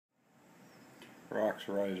Rox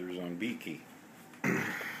risers on Beaky.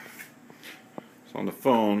 It's on the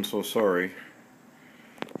phone, so sorry.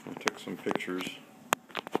 I took some pictures.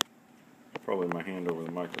 Probably my hand over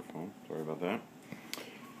the microphone. Sorry about that.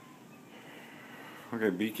 Okay,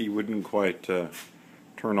 Beaky wouldn't quite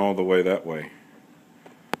turn all the way that way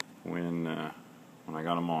when I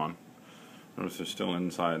got them on. Notice they're still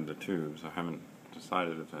inside the tubes. I haven't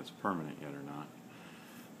decided if that's permanent yet or not.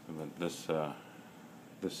 But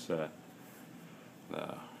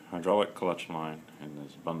the hydraulic clutch line and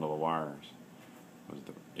this bundle of wires was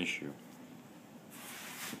the issue.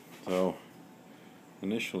 So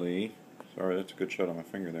initially, sorry, that's a good shot on my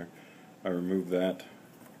finger there. I removed that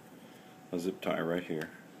a zip tie right here,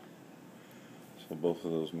 so both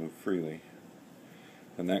of those move freely,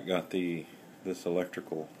 and that got this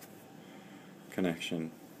electrical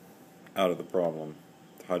connection out of the problem.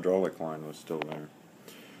 The hydraulic line was still there.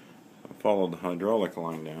 I followed the hydraulic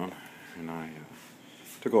line down, and I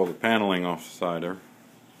took all the paneling off the side of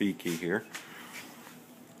Beaky here,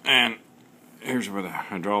 and here's where the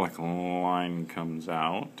hydraulic line comes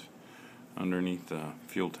out underneath the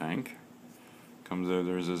fuel tank. Comes there,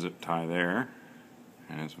 there's a zip tie there,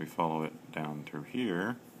 and as we follow it down through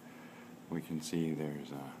here, we can see there's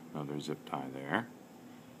another zip tie there,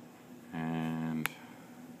 and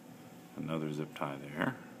another zip tie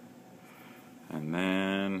there, and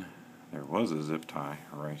then there was a zip tie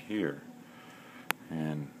right here,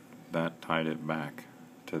 and that tied it back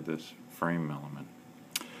to this frame element.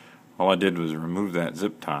 All I did was remove that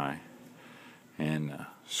zip tie and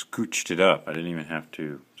scooched it up. I didn't even have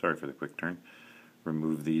to, sorry for the quick turn,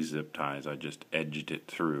 remove these zip ties. I just edged it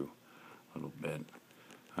through a little bit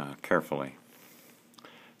carefully.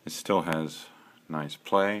 It still has nice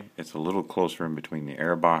play. It's a little closer in between the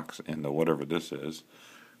air box and the whatever this is,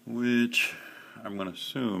 which I'm going to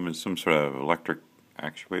assume is some sort of electric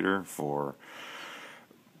actuator for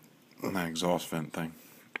an exhaust vent thing.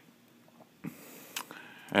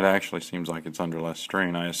 It actually seems like it's under less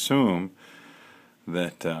strain. I assume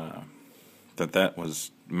that that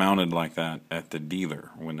was mounted like that at the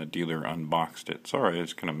dealer when the dealer unboxed it. Sorry, I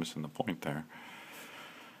was kind of missing the point there.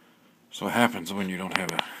 So what happens when you don't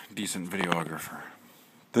have a decent videographer.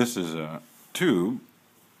 This is a tube.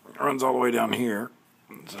 It runs all the way down here.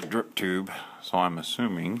 It's a drip tube, so I'm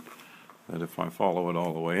assuming that if I follow it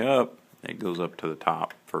all the way up, it goes up to the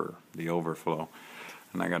top for the overflow.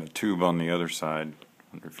 And I got a tube on the other side.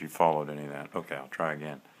 I wonder if you followed any of that. Okay, I'll try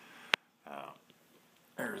again.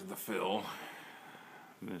 There's the fill.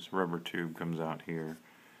 This rubber tube comes out here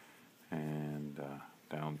and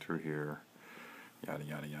down through here, yada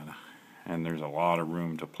yada yada. And there's a lot of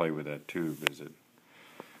room to play with that tube as it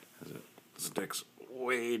sticks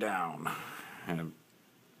way down. And I'm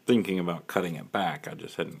thinking about cutting it back. I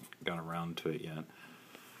just hadn't got around to it yet.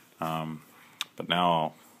 But now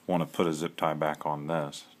I'll want to put a zip tie back on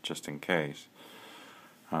this just in case.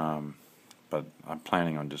 But I'm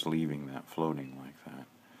planning on just leaving that floating like that.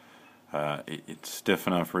 It's stiff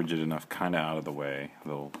enough, rigid enough, kind of out of the way,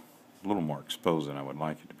 though a little more exposed than I would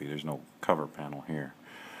like it to be. There's no cover panel here.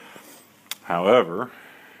 However,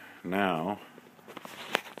 now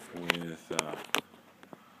with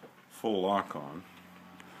full lock on,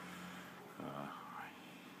 I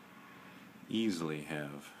easily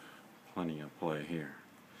have plenty of play here.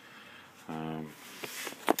 I've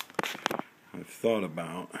thought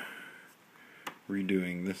about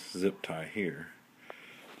redoing this zip tie here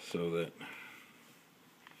so that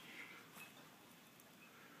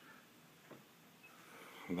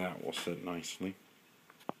that will sit nicely.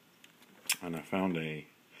 And I found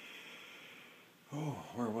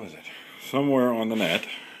where was it? Somewhere on the net.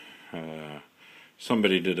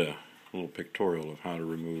 Somebody did a little pictorial of how to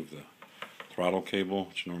remove the throttle cable,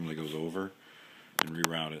 which normally goes over, and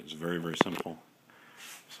reroute it. It's very, very simple.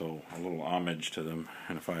 So a little homage to them,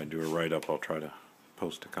 and if I do a write-up, I'll try to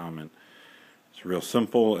post a comment. It's real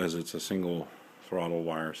simple, as it's a single throttle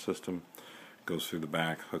wire system. Goes through the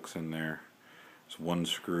back, hooks in there. It's one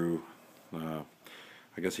screw.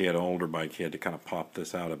 I guess he had an older bike, he had to kind of pop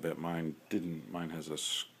this out a bit. Mine didn't. Mine has a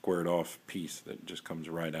squared off piece that just comes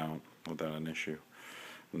right out without an issue.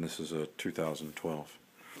 And this is a 2012.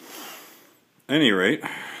 Any rate,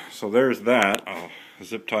 so there's that. I'll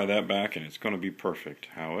zip tie that back and it's going to be perfect.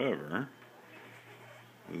 However,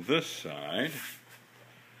 this side,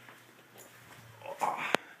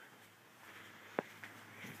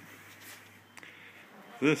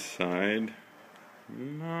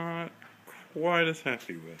 not quite as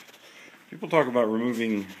happy with. People talk about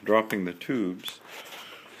dropping the tubes.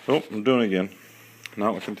 Oh, I'm doing it again.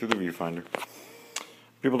 Not looking through the viewfinder.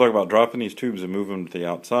 People talk about dropping these tubes and moving them to the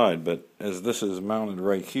outside, but as this is mounted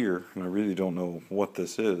right here, and I really don't know what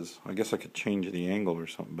this is, I guess I could change the angle or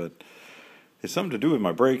something, but it's something to do with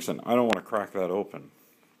my brakes, and I don't want to crack that open.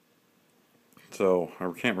 So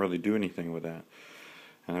I can't really do anything with that.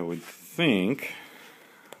 And I would think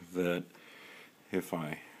that if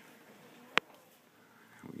can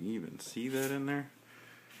we even see that in there?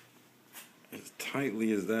 As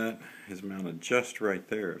tightly as that is mounted just right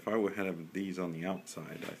there. If I would have these on the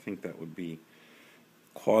outside, I think that would be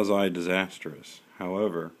quasi-disastrous.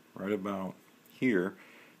 However, right about here,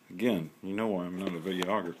 again, you know I'm not a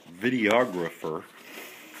videographer,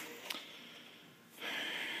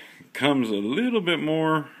 it comes a little bit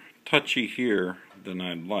more touchy here than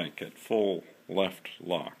I'd like at full left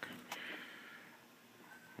lock.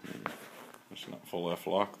 That's not full left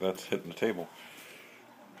lock, that's hitting the table.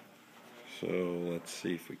 So let's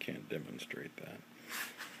see if we can't demonstrate that.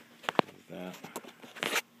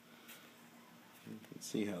 You can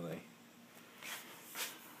see how they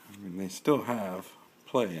still have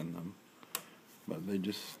play in them, but they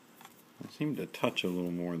seem to touch a little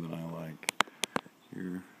more than I like.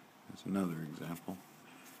 Here is another example.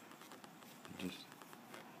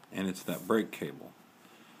 And it's that brake cable.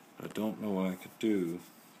 I don't know what I could do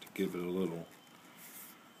to give it a little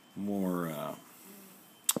more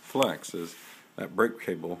flex. Is that brake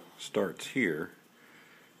cable starts here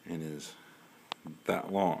and is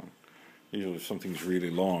that long. Usually if something's really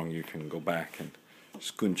long, you can go back and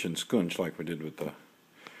scunch and scunch like we did with the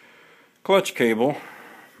clutch cable,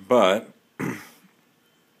 but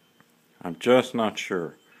I'm just not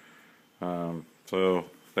sure. So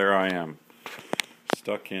there I am,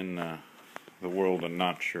 stuck in the world and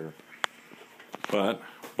not sure. But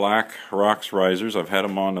black Rox risers, I've had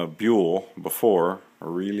them on a Buell before. I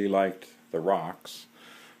really liked the Rox.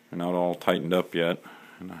 They're not all tightened up yet,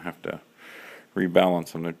 and I have to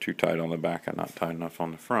rebalance them. They're too tight on the back and not tight enough on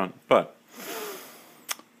the front. But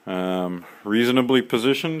reasonably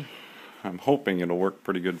positioned. I'm hoping it'll work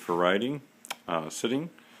pretty good for riding. Sitting,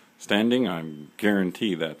 standing, I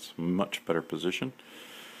guarantee that's much better position.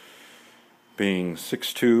 Being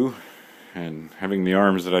 6'2" and having the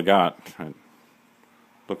arms that I got, it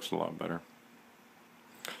looks a lot better.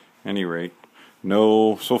 Any rate,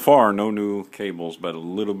 so far no new cables, but a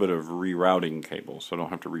little bit of rerouting cables, so I don't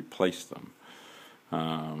have to replace them.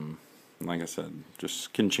 Like I said,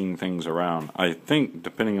 just skinching things around. I think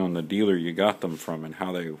depending on the dealer you got them from and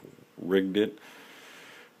how they rigged it,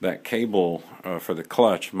 that cable for the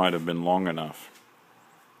clutch might have been long enough,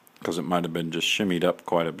 because it might have been just shimmied up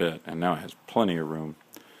quite a bit, and now it has plenty of room.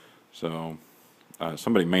 So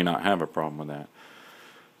somebody may not have a problem with that.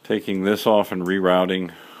 Taking this off and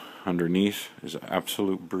rerouting underneath is an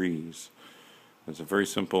absolute breeze. It's very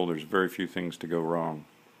simple. There's very few things to go wrong.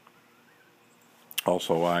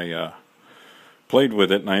 Also, I played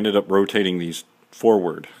with it and I ended up rotating these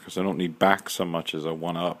forward because I don't need back so much as I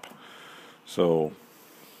want up. So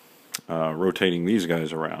rotating these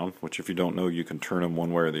guys around, which if you don't know, you can turn them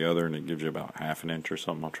one way or the other and it gives you about ½ an inch or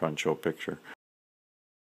something. I'll try and show a picture.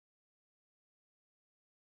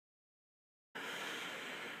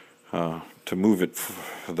 To move it,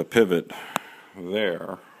 the pivot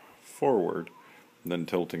there forward, then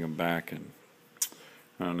tilting them back, and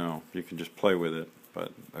I don't know, you can just play with it.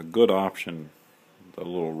 But a good option, the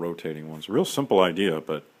little rotating ones. Real simple idea,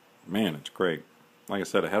 but man, it's great. Like I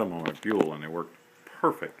said, I had them on a Buell and they worked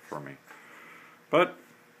perfect for me. But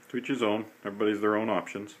to each his own. Everybody's their own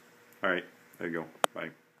options. Alright, there you go. Bye.